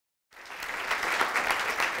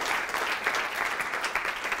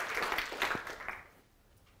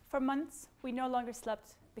For months, we no longer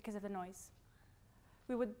slept because of the noise.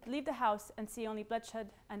 We would leave the house and see only bloodshed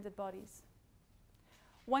and dead bodies.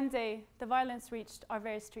 One day, the violence reached our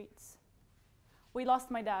very streets. We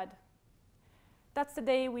lost my dad. That's the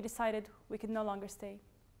day we decided we could no longer stay.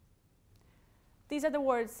 These are the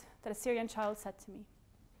words that a Syrian child said to me.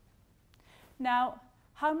 Now,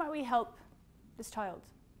 how might we help this child?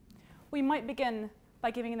 We might begin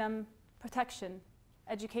by giving them protection,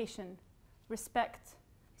 education, respect,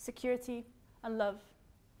 security, and love.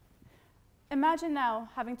 Imagine now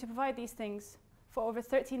having to provide these things for over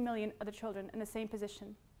 13 million other children in the same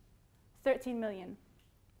position. 13 million.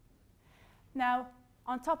 Now,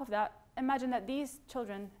 on top of that, imagine that these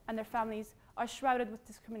children and their families are shrouded with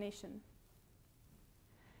discrimination.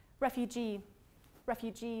 Refugee,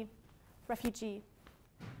 refugee, refugee.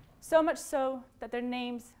 So much so that their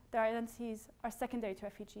names, their identities are secondary to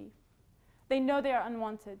refugee. They know they are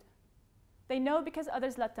unwanted. They know because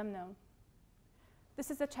others let them know.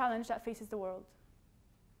 This is a challenge that faces the world.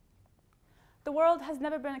 The world has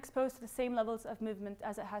never been exposed to the same levels of movement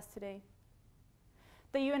as it has today.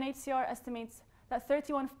 The UNHCR estimates that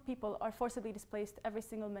 31 people are forcibly displaced every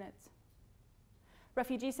single minute.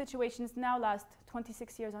 Refugee situations now last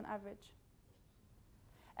 26 years on average.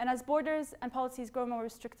 And as borders and policies grow more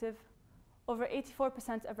restrictive, over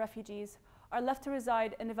 84% of refugees are left to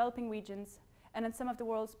reside in developing regions and in some of the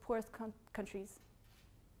world's poorest countries.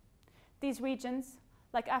 These regions,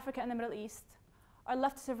 like Africa and the Middle East, are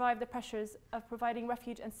left to survive the pressures of providing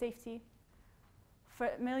refuge and safety for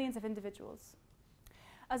millions of individuals.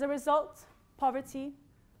 As a result, poverty,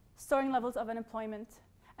 soaring levels of unemployment,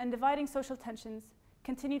 and dividing social tensions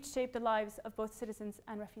continue to shape the lives of both citizens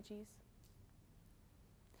and refugees.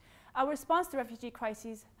 Our response to refugee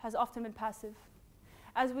crises has often been passive,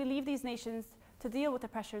 as we leave these nations to deal with the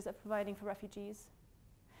pressures of providing for refugees.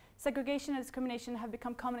 Segregation and discrimination have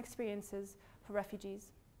become common experiences for refugees.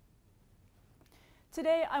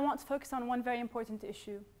 Today, I want to focus on one very important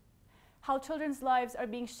issue: how children's lives are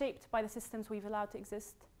being shaped by the systems we've allowed to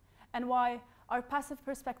exist, and why our passive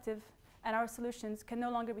perspective and our solutions can no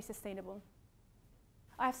longer be sustainable.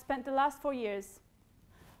 I have spent the last 4 years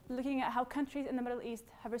looking at how countries in the Middle East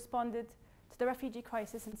have responded to the refugee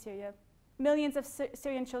crisis in Syria. Millions of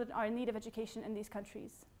Syrian children are in need of education in these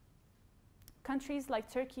countries. Countries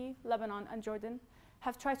like Turkey, Lebanon, and Jordan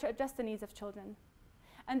have tried to address the needs of children,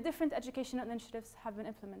 and different educational initiatives have been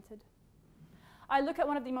implemented. I look at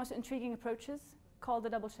one of the most intriguing approaches, called the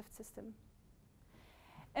double shift system.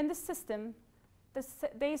 In this system, the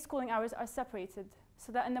day's schooling hours are separated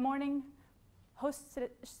so that in the morning,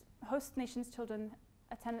 host nations' children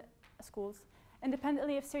attend schools,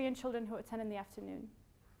 independently of Syrian children who attend in the afternoon.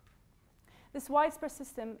 This widespread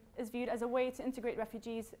system is viewed as a way to integrate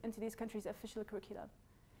refugees into these countries' official curricula.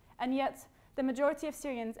 And yet, the majority of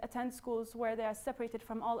Syrians attend schools where they are separated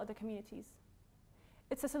from all other communities.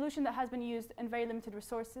 It's a solution that has been used in very limited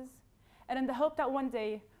resources, and in the hope that one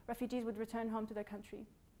day, refugees would return home to their country.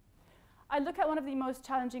 I look at one of the most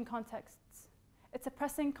challenging contexts. It's a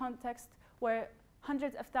pressing context where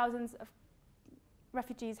hundreds of thousands of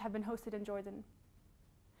refugees have been hosted in Jordan.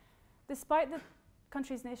 Despite the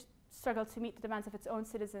country's struggle to meet the demands of its own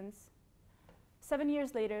citizens, 7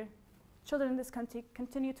 years later, children in this country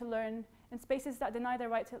continue to learn in spaces that deny their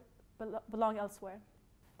right to belong elsewhere.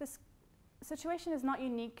 This situation is not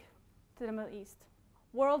unique to the Middle East.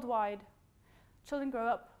 Worldwide, children grow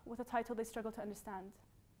up with a title they struggle to understand.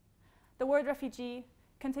 The word refugee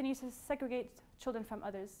continues to segregate children from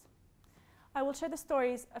others. I will share the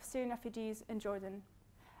stories of Syrian refugees in Jordan,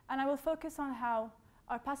 and I will focus on how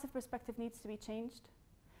our passive perspective needs to be changed,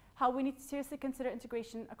 how we need to seriously consider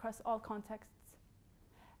integration across all contexts,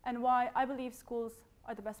 and why I believe schools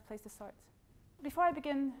are the best place to start. Before I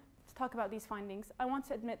begin to talk about these findings, I want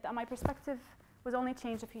to admit that my perspective was only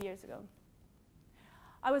changed a few years ago.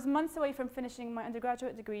 I was months away from finishing my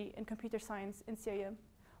undergraduate degree in computer science in Syria,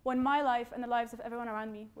 when my life and the lives of everyone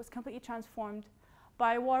around me was completely transformed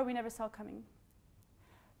by a war we never saw coming.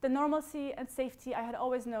 The normalcy and safety I had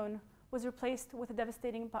always known was replaced with a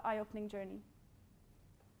devastating but eye-opening journey.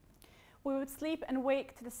 We would sleep and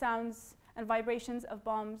wake to the sounds and vibrations of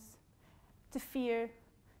bombs, to fear,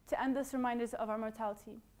 to endless reminders of our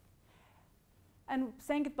mortality. And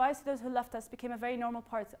saying goodbyes to those who left us became a very normal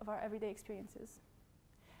part of our everyday experiences.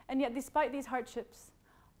 And yet, despite these hardships,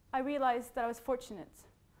 I realized that I was fortunate.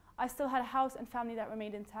 I still had a house and family that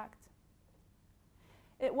remained intact.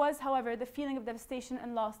 It was, however, the feeling of devastation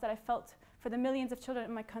and loss that I felt for the millions of children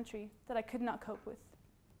in my country that I could not cope with.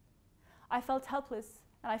 I felt helpless,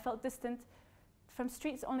 and I felt distant from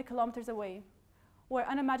streets only kilometers away, where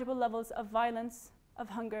unimaginable levels of violence, of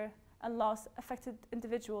hunger, and loss affected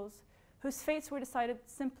individuals whose fates were decided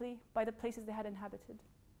simply by the places they had inhabited.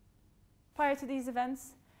 Prior to these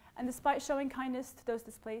events, and despite showing kindness to those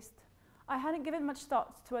displaced, I hadn't given much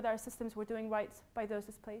thought to whether our systems were doing right by those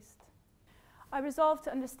displaced. I resolved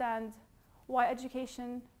to understand why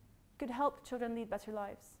education could help children lead better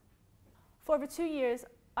lives. For over 2 years,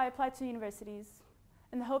 I applied to universities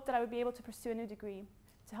in the hope that I would be able to pursue a new degree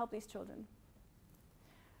to help these children.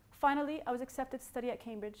 Finally, I was accepted to study at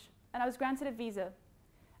Cambridge, and I was granted a visa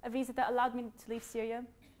that allowed me to leave Syria,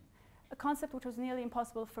 a concept which was nearly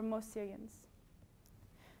impossible for most Syrians.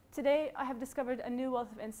 Today, I have discovered a new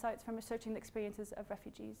wealth of insights from researching the experiences of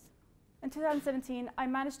refugees. In 2017, I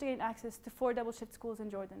managed to gain access to 4 double-shift schools in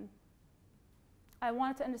Jordan. I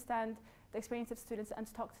wanted to understand the experience of students and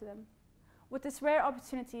to talk to them. With this rare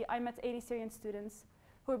opportunity, I met 80 Syrian students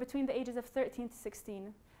who were between the ages of 13 to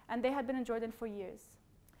 16, and they had been in Jordan for years.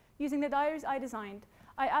 Using the diaries I designed,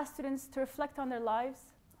 I asked students to reflect on their lives,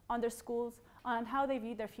 on their schools, on how they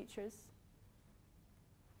viewed their futures.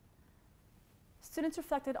 Students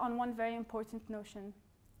reflected on one very important notion.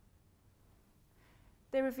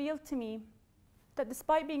 They revealed to me that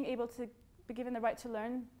despite being able to be given the right to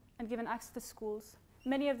learn and given access to schools,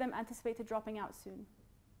 many of them anticipated dropping out soon.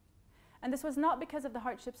 And this was not because of the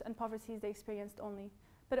hardships and poverty they experienced only,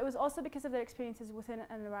 but it was also because of their experiences within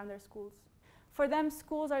and around their schools. For them,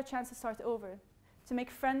 schools are a chance to start over, to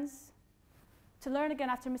make friends, to learn again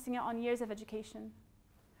after missing out on years of education,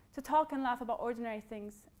 to talk and laugh about ordinary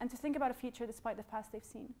things, and to think about a future despite the past they've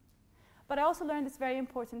seen. But I also learned this very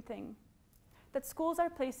important thing, that schools are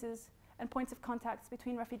places and points of contact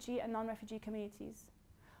between refugee and non-refugee communities,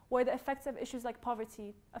 where the effects of issues like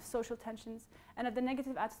poverty, of social tensions, and of the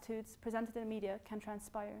negative attitudes presented in the media can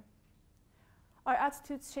transpire. Our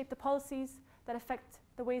attitudes shape the policies that affect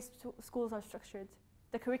the ways schools are structured,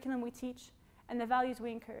 the curriculum we teach, and the values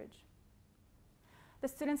we encourage. The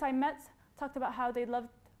students I met talked about how they loved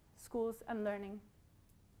schools and learning.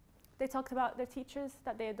 They talked about their teachers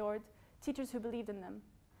that they adored, teachers who believed in them.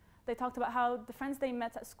 They talked about how the friends they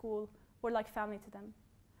met at school were like family to them.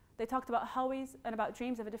 They talked about hobbies and about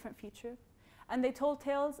dreams of a different future. And they told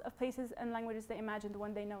tales of places and languages they imagined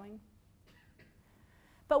one day knowing.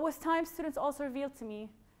 But with time, students also revealed to me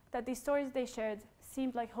that these stories they shared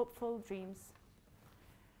seemed like hopeful dreams.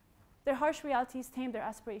 Their harsh realities tamed their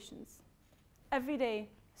aspirations. Every day,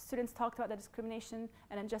 students talked about the discrimination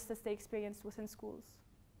and injustice they experienced within schools.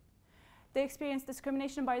 They experienced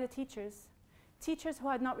discrimination by the teachers who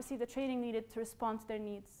had not received the training needed to respond to their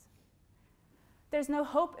needs. "There's no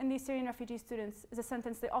hope in these Syrian refugee students" is a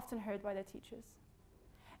sentence they often heard by their teachers.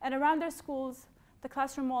 And around their schools, the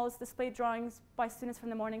classroom walls displayed drawings by students from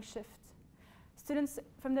the morning shift. Students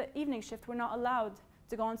from the evening shift were not allowed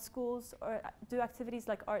to go on schools or do activities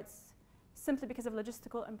like arts, simply because of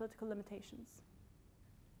logistical and political limitations.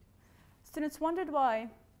 Students wondered why,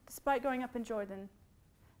 despite growing up in Jordan,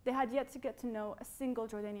 they had yet to get to know a single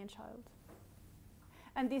Jordanian child.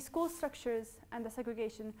 And these school structures and the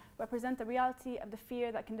segregation represent the reality of the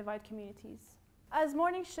fear that can divide communities. As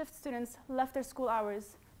morning shift students left their school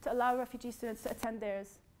hours to allow refugee students to attend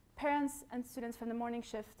theirs, parents and students from the morning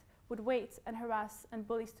shift would wait and harass and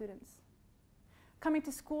bully students. Coming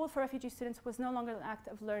to school for refugee students was no longer an act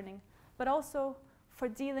of learning, but also for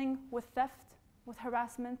dealing with theft, with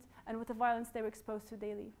harassment, and with the violence they were exposed to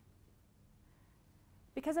daily.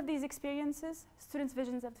 Because of these experiences, students'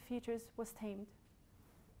 visions of the futures was tamed.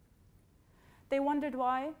 They wondered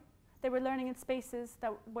why they were learning in spaces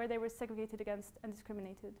where they were segregated against and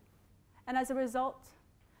discriminated. And as a result,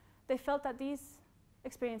 they felt that these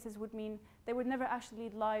experiences would mean they would never actually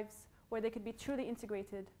lead lives where they could be truly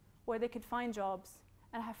integrated, where they could find jobs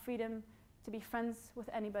and have freedom to be friends with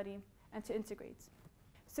anybody and to integrate.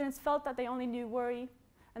 Students felt that they only knew worry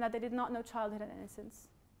and that they did not know childhood and innocence.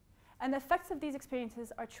 And the effects of these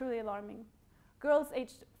experiences are truly alarming. Girls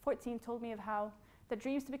aged 14 told me of how the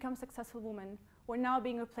dreams to become successful women were now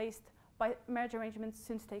being replaced by marriage arrangements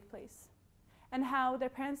soon to take place, and how their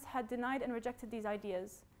parents had denied and rejected these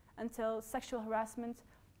ideas until sexual harassment,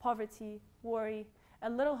 poverty, worry,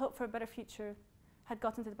 and little hope for a better future had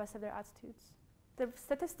gotten to the best of their attitudes. The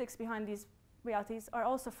statistics behind these realities are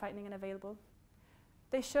also frightening and available.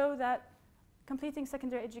 They show that completing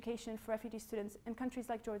secondary education for refugee students in countries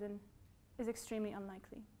like Jordan is extremely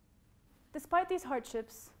unlikely. Despite these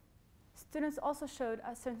hardships, students also showed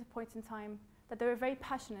at certain points in time that they were very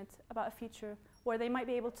passionate about a future where they might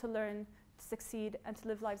be able to learn, to succeed, and to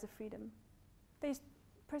live lives of freedom. They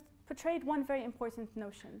portrayed one very important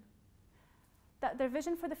notion, that their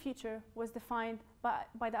vision for the future was defined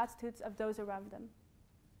by the attitudes of those around them.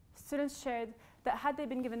 Students shared that had they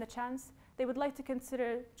been given the chance, They would like to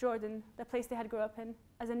consider Jordan, the place they had grown up in,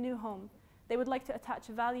 as a new home. They would like to attach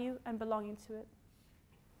value and belonging to it.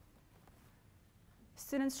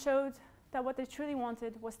 Students showed that what they truly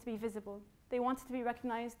wanted was to be visible. They wanted to be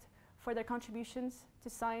recognized for their contributions to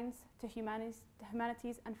science, to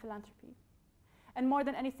humanities, and philanthropy. And more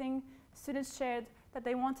than anything, students shared that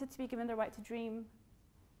they wanted to be given the right to dream,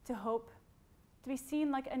 to hope, to be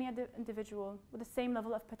seen like any other individual with the same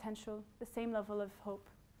level of potential, the same level of hope.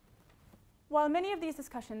 While many of these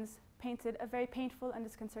discussions painted a very painful and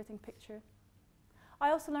disconcerting picture,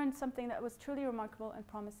 I also learned something that was truly remarkable and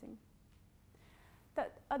promising.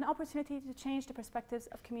 That an opportunity to change the perspectives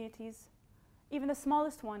of communities, even the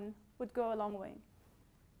smallest one, would go a long way.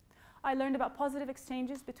 I learned about positive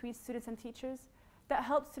exchanges between students and teachers that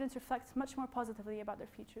helped students reflect much more positively about their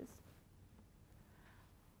futures.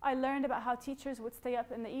 I learned about how teachers would stay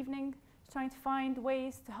up in the evening trying to find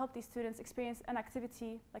ways to help these students experience an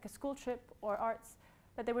activity like a school trip or arts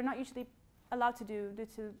that they were not usually allowed to do due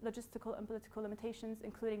to logistical and political limitations,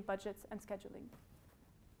 including budgets and scheduling.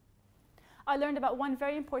 I learned about one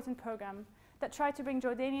very important program that tried to bring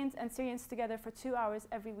Jordanians and Syrians together for 2 hours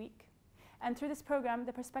every week. And through this program,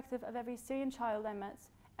 the perspective of every Syrian child I met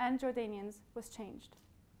and Jordanians was changed.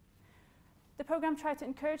 The program tried to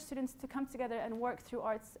encourage students to come together and work through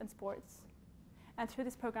arts and sports. And through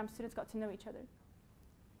this program, students got to know each other.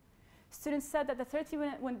 Students said that the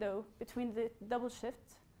 30-minute window between the double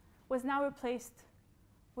shift was now replaced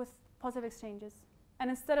with positive exchanges. And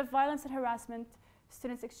instead of violence and harassment,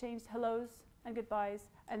 students exchanged hellos and goodbyes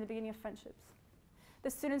and the beginning of friendships.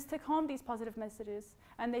 The students took home these positive messages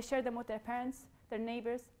and they shared them with their parents, their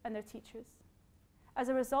neighbors, and their teachers. As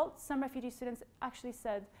a result, some refugee students actually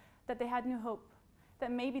said that they had new hope,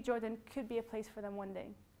 that maybe Jordan could be a place for them one day.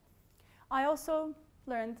 I also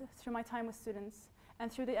learned through my time with students and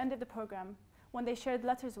through the end of the program, when they shared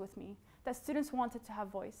letters with me, that students wanted to have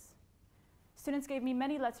voice. Students gave me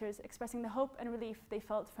many letters expressing the hope and relief they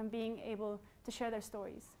felt from being able to share their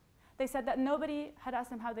stories. They said that nobody had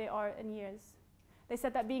asked them how they are in years. They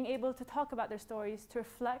said that being able to talk about their stories, to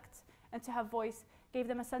reflect, and to have voice gave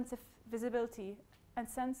them a sense of visibility and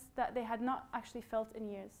sense that they had not actually felt in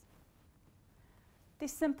years.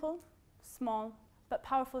 These simple, small, but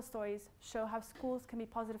powerful stories show how schools can be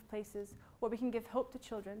positive places where we can give hope to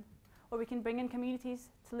children, where we can bring in communities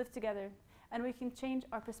to live together, and we can change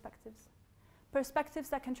our perspectives. Perspectives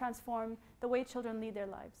that can transform the way children lead their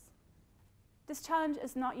lives. This challenge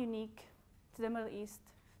is not unique to the Middle East,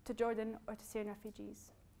 to Jordan, or to Syrian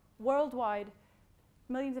refugees. Worldwide,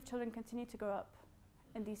 millions of children continue to grow up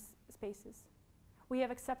in these spaces. We have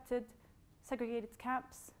accepted segregated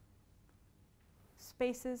camps,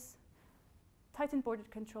 spaces, tightened border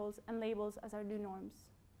controls, and labels as our new norms.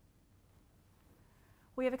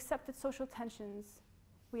 We have accepted social tensions.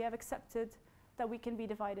 We have accepted that we can be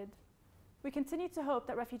divided. We continue to hope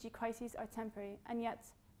that refugee crises are temporary, and yet,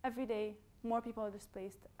 every day, more people are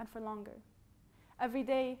displaced, and for longer. Every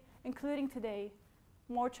day, including today,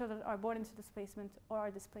 more children are born into displacement or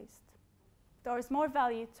are displaced. There is more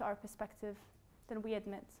value to our perspective than we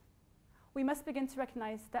admit. We must begin to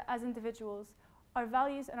recognize that as individuals, our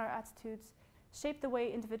values and our attitudes shape the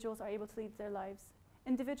way individuals are able to lead their lives,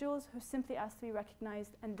 individuals who simply ask to be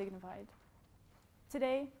recognized and dignified.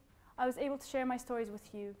 Today, I was able to share my stories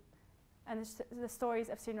with you and the stories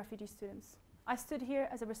of Syrian refugee students. I stood here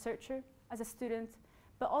as a researcher, as a student,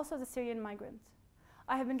 but also as a Syrian migrant.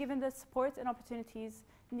 I have been given the support and opportunities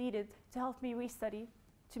needed to help me restudy,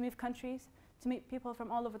 to move countries, to meet people from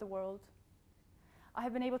all over the world. I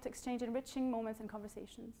have been able to exchange enriching moments and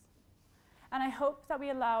conversations. And I hope that we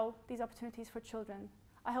allow these opportunities for children.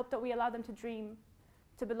 I hope that we allow them to dream,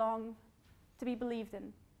 to belong, to be believed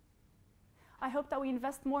in. I hope that we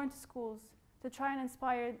invest more into schools to try and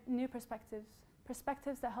inspire new perspectives,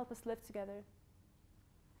 perspectives that help us live together.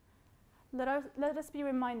 Let us be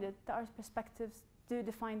reminded that our perspectives do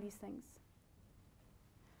define these things.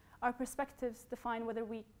 Our perspectives define whether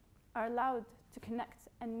we are allowed to connect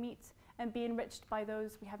and meet and be enriched by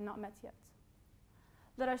those we have not met yet.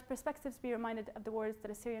 Let our perspectives be reminded of the words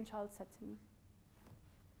that a Syrian child said to me.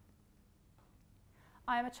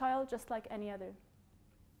 I am a child just like any other.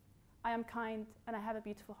 I am kind and I have a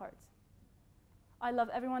beautiful heart. I love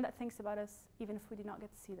everyone that thinks about us, even if we do not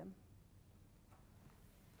get to see them.